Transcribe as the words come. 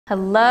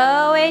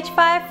Hello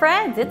H5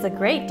 friends, it's a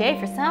great day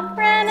for some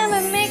random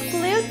and mixed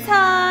loot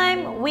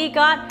time. We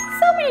got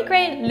so many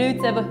great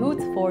loots of a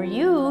hoots for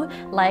you,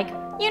 like,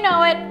 you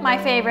know it,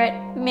 my favorite,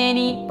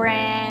 mini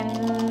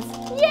brands.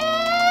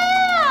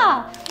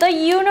 Yeah! The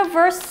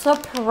uni-verse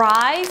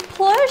surprise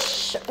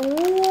plush.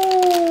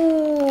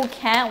 Ooh,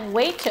 can't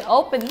wait to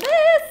open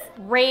this.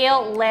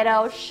 Real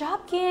little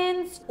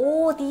Shopkins.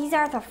 Oh, these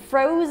are the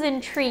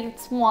frozen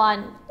treats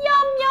one.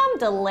 Yum, yum,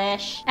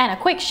 delish. And a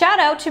quick shout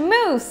out to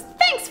Moose.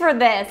 Thanks for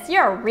this,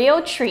 you're a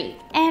real treat.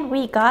 And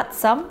we got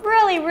some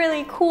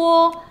really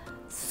cool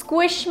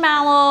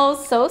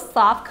squishmallows, so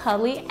soft,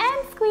 cuddly,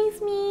 and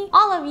squeeze me.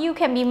 All of you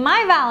can be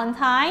my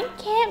Valentine.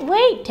 Can't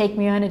wait, take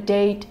me on a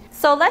date.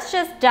 So let's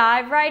just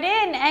dive right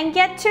in and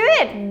get to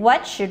it.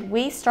 What should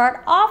we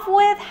start off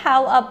with?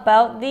 How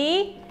about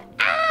the,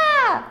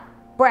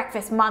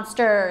 breakfast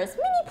monsters,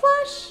 mini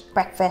plush.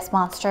 Breakfast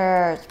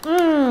monsters.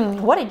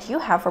 What did you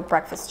have for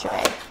breakfast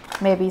today?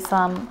 Maybe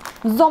some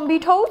zombie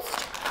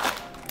toast?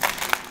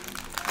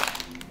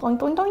 Doing,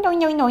 doing, doing, doing,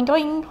 doing, doing,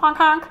 doing, honk,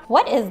 honk.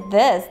 What is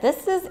this?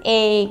 This is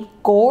a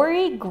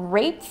gory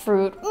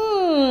grapefruit.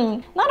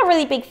 Not a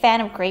really big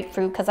fan of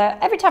grapefruit because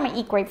every time I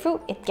eat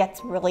grapefruit, it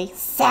gets really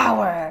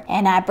sour.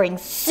 And I bring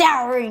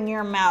sour in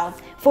your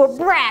mouth for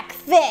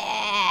breakfast.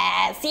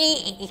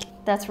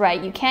 That's right,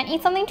 you can't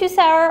eat something too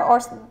sour, or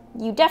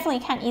you definitely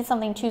can't eat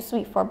something too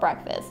sweet for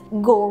breakfast.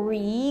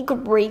 Gory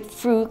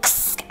grapefruit.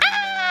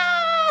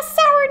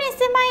 Sourness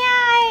in my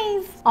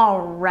eyes. All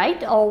right,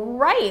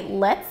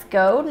 let's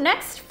go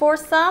next for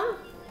some,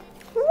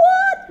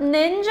 what?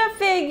 Ninja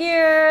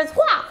figures.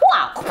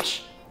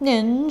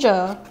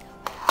 Ninja.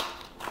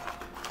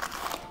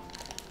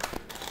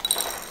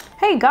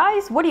 Hey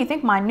guys, what do you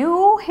think my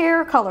new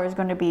hair color is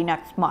going to be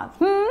next month?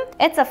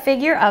 It's a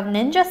figure of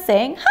Ninja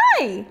saying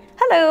hi.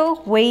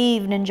 Hello,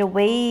 wave, Ninja,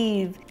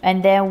 wave.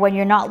 And then when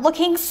you're not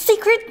looking,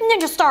 secret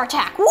Ninja star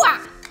attack. Wah!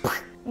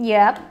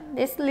 Yep,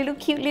 this little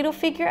cute little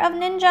figure of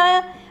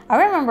Ninja.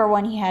 I remember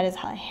when he had his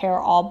hair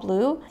all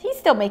blue. He's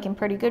still making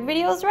pretty good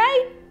videos,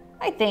 right?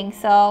 I think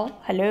so.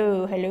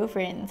 Hello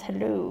friends.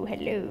 Hello.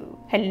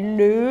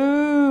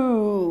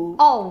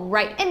 All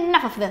right,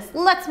 enough of this.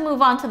 Let's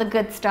move on to the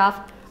good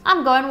stuff.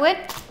 I'm going with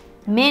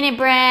mini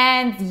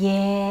brands.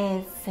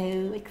 Yes,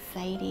 so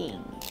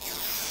exciting.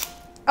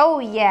 Oh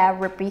yeah,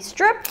 Rippy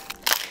Strip.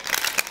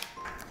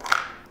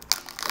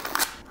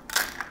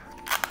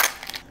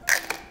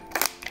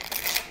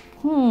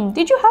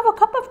 Did you have a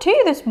cup of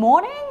tea this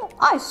morning?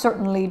 I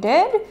certainly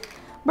did.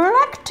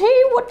 Black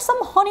tea with some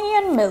honey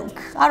and milk.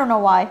 I don't know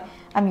why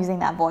I'm using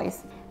that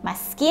voice. My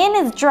skin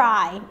is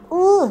dry.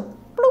 Ooh,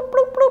 bloop,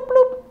 bloop, bloop,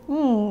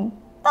 bloop.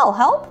 That'll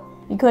help.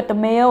 You put the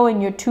mayo in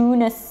your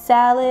tuna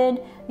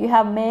salad. You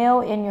have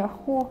mayo in your...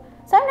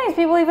 Sometimes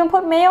people even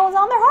put mayos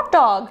on their hot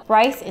dog.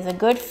 Rice is a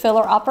good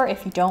filler-upper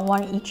if you don't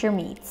want to eat your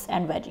meats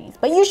and veggies.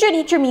 But you should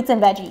eat your meats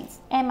and veggies.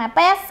 And my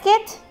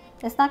basket,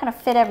 it's not going to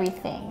fit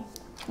everything.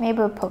 Maybe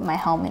I'll put my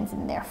almonds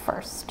in there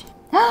first.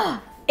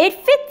 It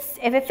fits.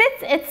 If it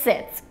fits, it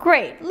sits.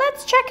 Great.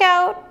 Let's check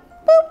out.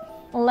 Boop.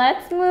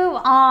 Let's move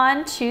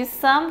on to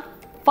some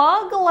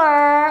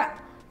Fuggler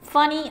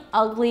funny,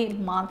 ugly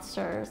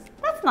monsters.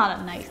 That's not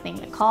a nice thing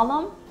to call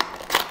them.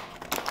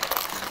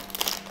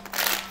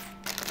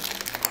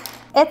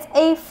 It's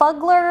a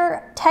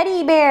Fuggler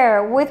teddy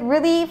bear with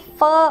really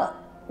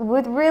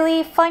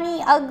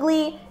funny,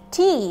 ugly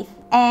teeth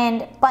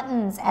and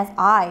buttons as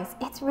eyes.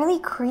 It's really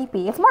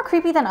creepy. It's more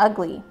creepy than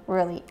ugly,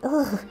 really.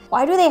 Ugh.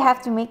 Why do they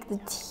have to make the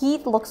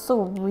teeth look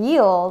so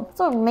real?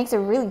 So it makes it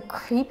really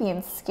creepy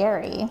and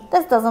scary.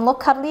 This doesn't look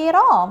cuddly at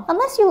all.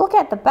 Unless you look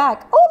at the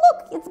back. Oh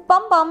look, its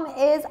bum bum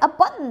is a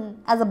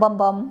button as a bum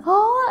bum.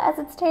 Oh, as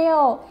its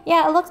tail.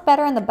 Yeah, it looks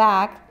better in the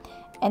back.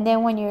 And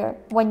then when you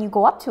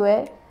go up to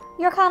it,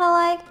 you're kind of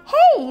like,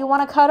 hey, you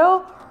want to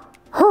cuddle?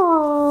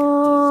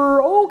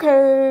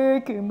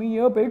 Okay, give me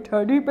a big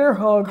teddy bear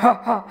hug.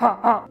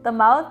 The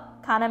mouth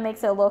kind of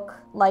makes it look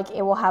like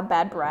it will have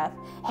bad breath.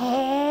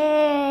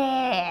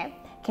 Hey,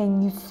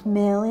 can you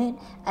smell it?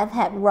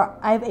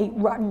 I've ate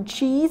rotten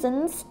cheese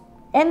and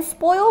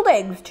spoiled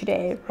eggs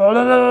today.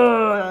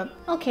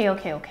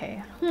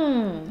 Okay.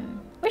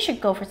 We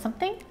should go for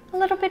something a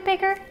little bit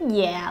bigger.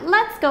 Yeah,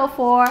 let's go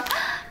for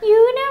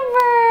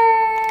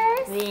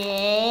uni-verse.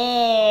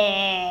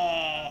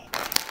 Yeah.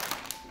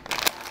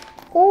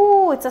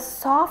 Oh, it's a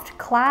soft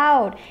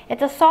cloud.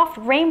 It's a soft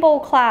rainbow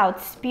cloud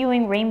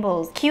spewing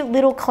rainbows. Cute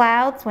little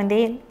clouds, when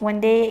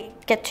they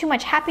get too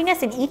much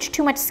happiness and eat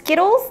too much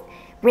Skittles,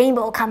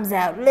 rainbow comes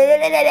out.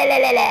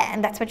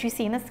 And that's what you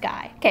see in the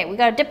sky. Okay, we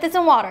gotta dip this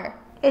in water.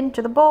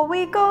 Into the bowl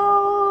we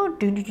go.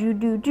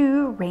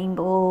 Do,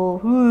 rainbow.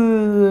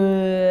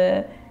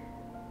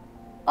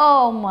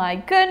 Oh my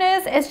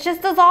goodness, it's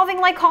just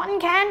dissolving like cotton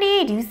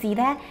candy. Do you see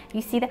that?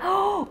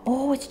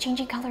 Oh, it's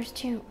changing colors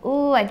too.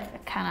 Oh, I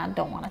kind of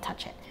don't want to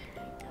touch it.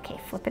 Okay,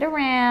 flip it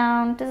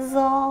around.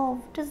 Dissolve.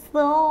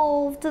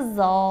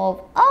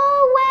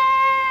 Oh,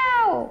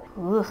 wow.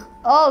 Ugh.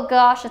 Oh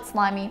gosh, it's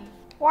slimy.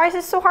 Why is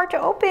it so hard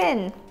to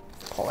open?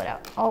 Pull it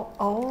out.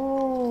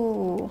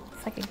 Oh,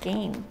 it's like a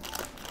game.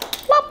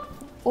 Plop.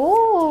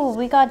 Ooh,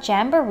 we got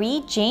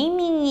Jamboree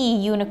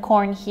Jamie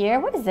unicorn here.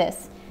 What is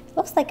this? It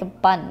looks like a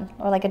bun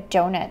or like a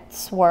donut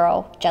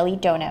swirl, jelly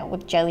donut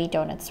with jelly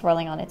donuts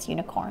swirling on its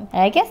unicorn.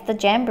 And I guess the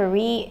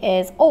Jamboree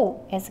is,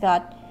 oh, it's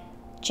got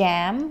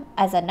jam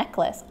as a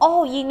necklace.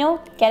 Oh, you know,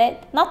 get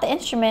it? Not the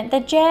instrument, the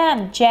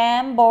jam.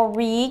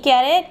 Jamboree,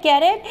 get it?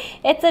 Get it?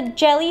 It's a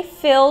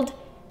jelly-filled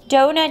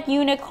donut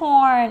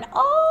unicorn.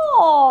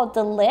 Oh,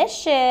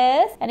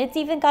 delicious. And it's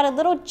even got a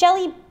little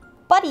jelly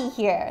buddy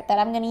here that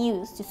I'm gonna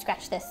use to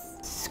scratch this.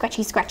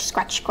 Scratchy, scratch,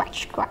 scratch,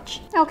 scratch,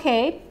 scratch.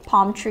 Okay,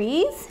 palm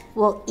trees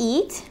will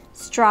eat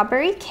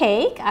strawberry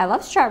cake. I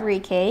love strawberry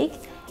cake.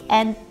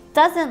 And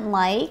doesn't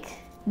like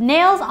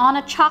nails on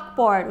a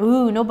chalkboard.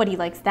 Ooh, nobody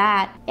likes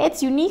that.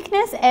 Its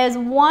uniqueness is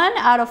 1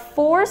 out of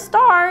 4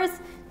 stars.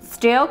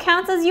 Still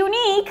counts as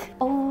unique.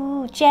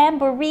 Oh,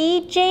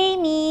 Jamboree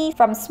Jamie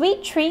from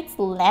Sweet Treats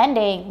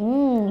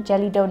Landing.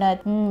 Jelly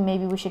donut.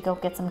 Maybe we should go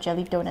get some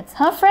jelly donuts.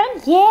 Huh,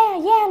 friend?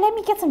 Yeah, let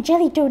me get some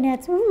jelly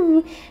donuts.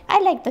 Ooh,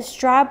 I like the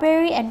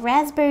strawberry and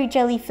raspberry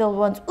jelly filled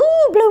ones.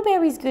 Ooh,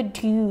 blueberry's good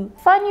too.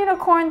 Fun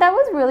unicorn. That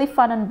was really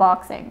fun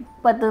unboxing.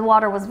 But the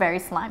water was very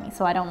slimy,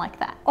 so I don't like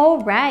that. All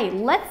right,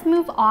 let's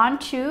move on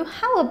to,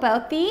 how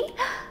about the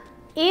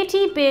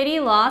itty bitty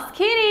lost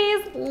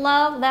kitties?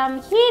 Love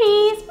them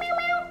kitties. Meow,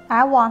 meow.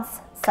 I want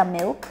some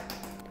milk.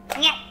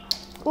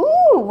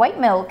 Ooh, white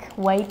milk.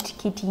 White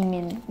kitty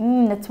milk.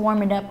 Let's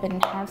warm it up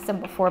and have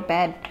some before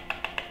bed.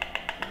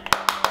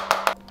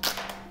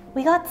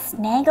 We got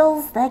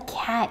Snuggles the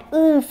cat.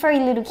 Ooh, furry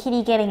little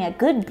kitty getting a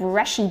good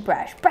brushy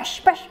brush. Brush,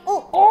 brush.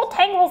 Ooh, oh,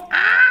 tangles.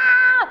 Ah!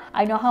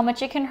 I know how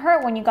much it can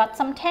hurt when you got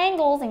some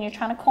tangles and you're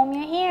trying to comb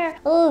your hair.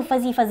 Ooh,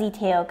 fuzzy, fuzzy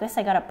tail. Guess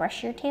I gotta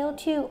brush your tail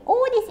too.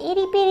 Oh, this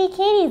itty bitty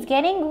kitty's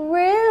getting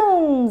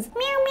grooms.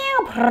 Meow,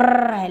 meow.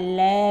 Purr. I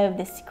love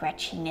the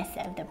scratchiness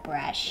of the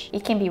brush.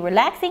 It can be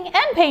relaxing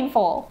and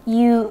painful.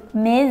 You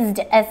missed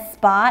a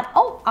spot.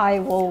 Oh, I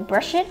will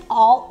brush it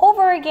all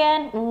over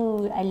again.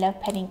 Ooh, I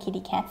love petting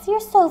kitty cats. You're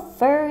so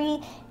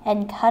furry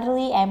and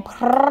cuddly and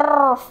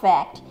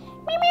perfect.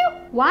 Meow, meow.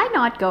 Why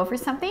not go for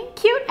something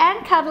cute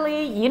and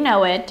cuddly? You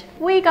know it.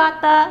 We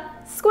got the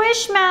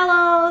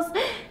squishmallows.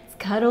 It's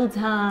cuddle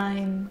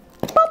time.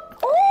 Boop.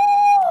 Ooh.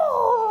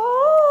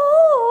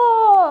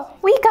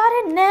 We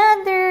got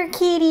another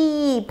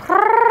kitty.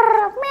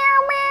 Purr.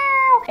 Meow,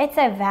 meow. It's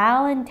a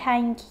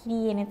Valentine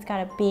kitty and it's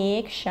got a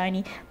big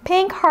shiny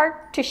pink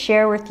heart to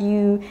share with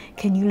you.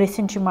 Can you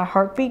listen to my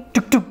heartbeat?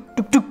 Duk, duk,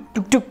 duk, duk,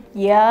 duk, duk.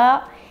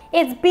 Yeah.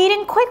 It's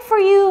beating quick for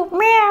you.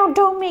 Meow,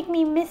 don't make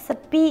me miss a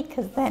beat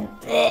because then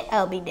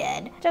I'll be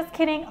dead. Just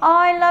kidding. Oh,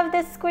 I love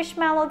this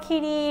squishmallow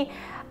kitty.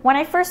 When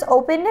I first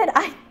opened it,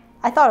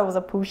 I thought it was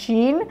a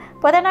Pusheen,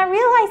 but then I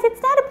realized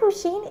it's not a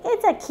Pusheen,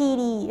 it's a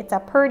kitty. It's a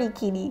purdy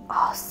kitty.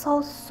 Oh,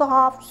 so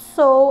soft,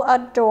 so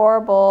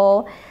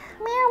adorable.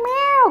 Meow,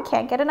 meow,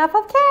 can't get enough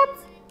of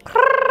cats.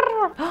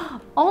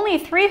 Only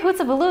 3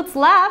 Hoots-a-Baloots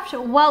left.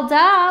 Well,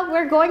 duh,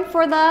 we're going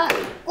for the,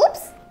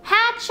 oops,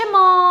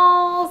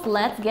 Hatchimals.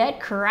 Let's get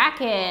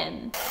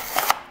cracking.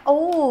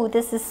 Oh,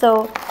 this is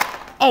so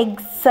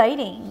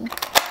exciting.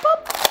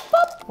 Boop,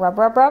 boop. Rub,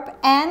 rub, rub,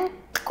 and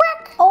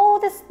crack. Oh,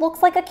 this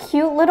looks like a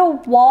cute little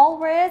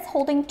walrus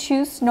holding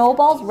 2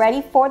 snowballs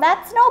ready for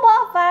that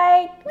snowball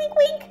fight. Wink,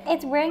 wink.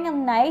 It's wearing a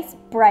nice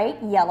bright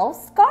yellow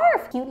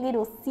scarf. Cute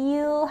little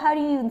seal. How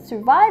do you even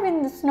survive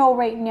in the snow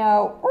right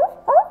now? Oof,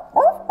 oof,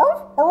 oof,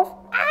 oof, oof.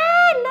 Ah,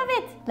 I love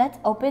it. Let's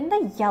open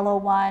the yellow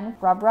one.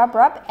 Rub, rub,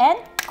 rub, and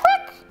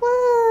crack.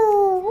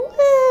 Woo,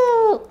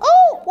 woo.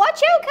 Oh,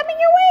 watch out, coming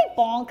your way.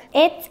 Bonk.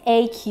 It's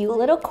a cute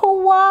little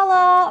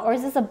koala. Or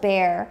is this a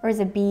bear? Or is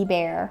it a bee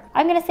bear?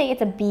 I'm gonna say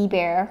it's a bee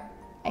bear,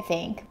 I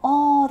think.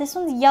 Oh, this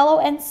one's yellow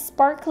and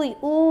sparkly.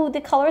 Ooh, the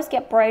colors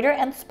get brighter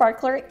and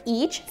sparkler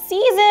each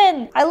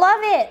season. I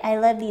love it. I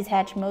love these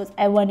Hatchimals.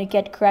 I want to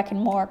get cracking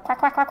more. Quack,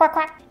 quack, quack, quack,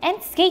 quack.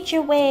 And skate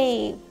your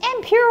way.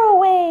 And pure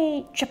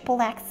away. Triple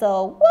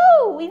axel.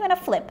 Woo, even a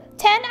flip.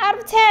 10 out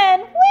of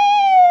 10.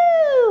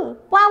 Woo!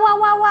 Wow, wow,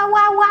 wow, wow,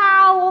 wow,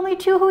 wow. Only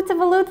 2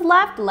 Hoots-a-Baloots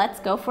left. Let's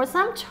go for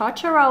some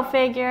Totoro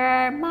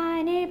figure.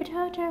 My neighbor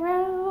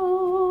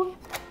Totoro.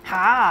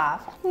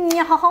 Ha!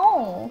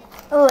 Yo!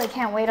 Oh, I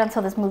can't wait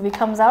until this movie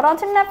comes out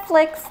onto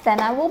Netflix. Then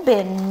I will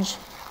binge.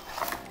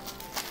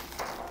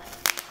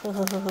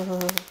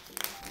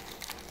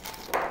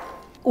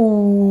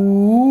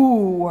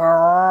 Ooh,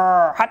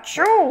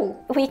 achoo!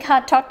 We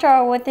got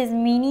Totoro with his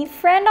mini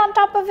friend on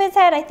top of his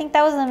head. I think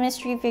that was a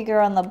mystery figure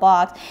on the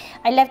box.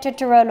 I love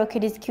Totoro. Look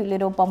at his cute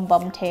little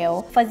bum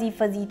tail. Fuzzy,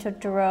 fuzzy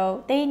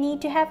Totoro. They need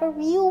to have a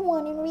real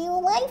one in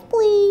real life,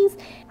 please.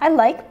 I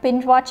like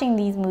binge watching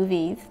these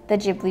movies, the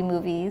Ghibli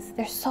movies.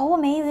 They're so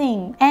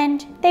amazing.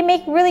 And they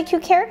make really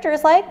cute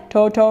characters like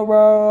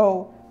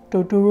Totoro.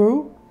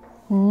 Totoro?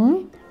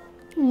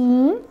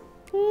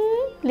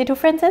 Little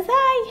friend says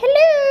hi,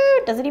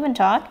 hello. Does it even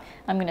talk?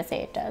 I'm gonna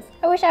say it does.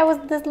 I wish I was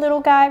this little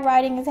guy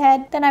riding his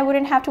head. Then I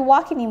wouldn't have to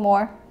walk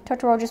anymore.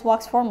 Totoro just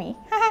walks for me.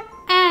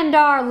 And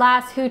our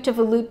last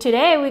Hoot-a-Valoot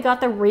today, we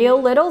got the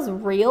Real Littles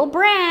Real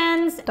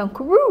Brands.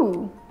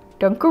 Dunkaroo,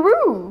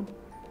 Dunkaroo,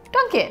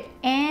 Dunk it,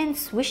 and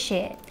swish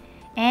it.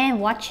 and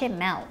watch it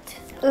melt.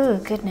 Oh,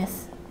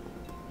 goodness.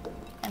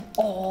 And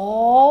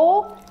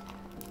oh,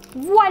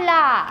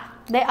 voila!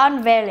 The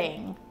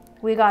unveiling.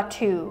 We got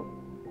 2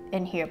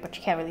 in here, but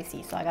you can't really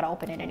see, so I gotta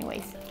open it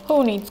anyways.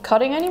 Who needs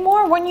cutting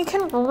anymore when you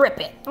can rip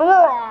it?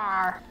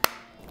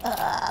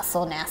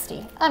 So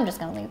nasty. I'm just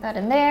gonna leave that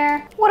in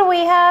there. What do we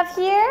have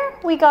here?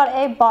 We got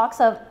a box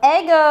of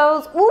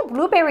Eggos. Ooh,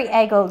 blueberry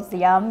Eggos.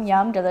 Yum,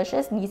 yum,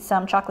 delicious. Need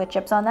some chocolate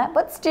chips on that,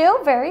 but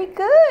still very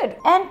good.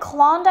 And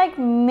Klondike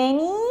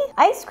mini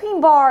ice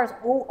cream bars.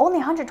 Oh, only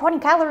 120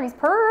 calories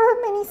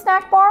per mini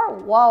snack bar.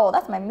 Whoa,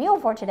 that's my meal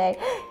for today.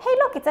 Hey,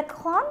 look, it's a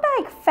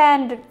Klondike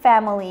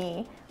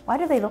family. Why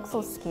do they look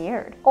so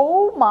scared?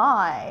 Oh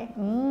my.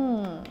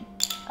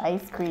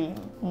 Ice cream.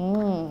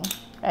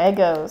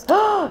 Eggos.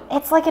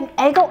 It's like an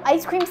Eggo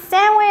ice cream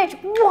sandwich.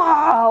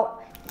 Wow.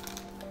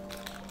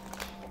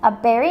 A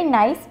very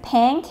nice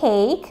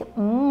pancake.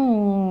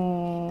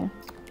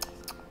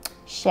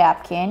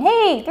 Shopkin.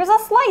 Hey, there's a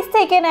slice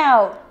taken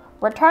out.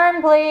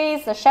 Return,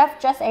 please. The chef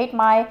just ate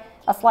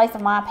a slice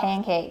of my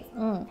pancake.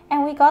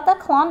 And we got the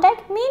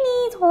Klondike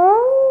minis.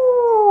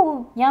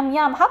 Ooh, yum,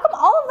 yum. How come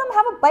all of them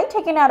have a bite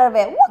taken out of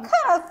it? What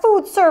kind of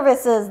food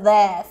service is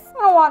this?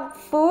 I don't want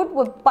food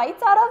with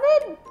bites out of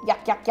it.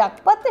 Yuck, yuck,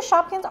 yuck. But the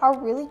Shopkins are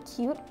really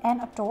cute and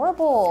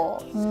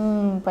adorable.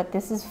 But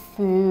this is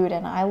food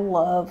and I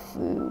love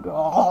food.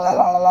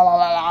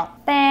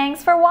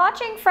 Thanks for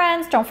watching,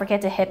 friends. Don't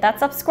forget to hit that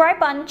subscribe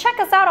button. Check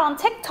us out on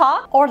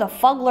TikTok, or the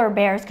Fuggler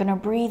Bear is gonna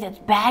breathe its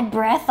bad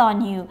breath on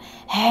you.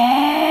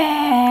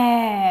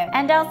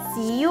 And I'll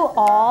see you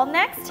all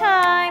next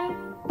time.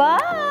 Bye.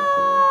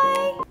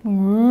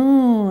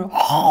 Nom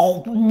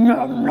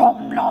nom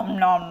nom nom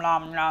nom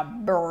nom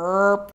nom burp.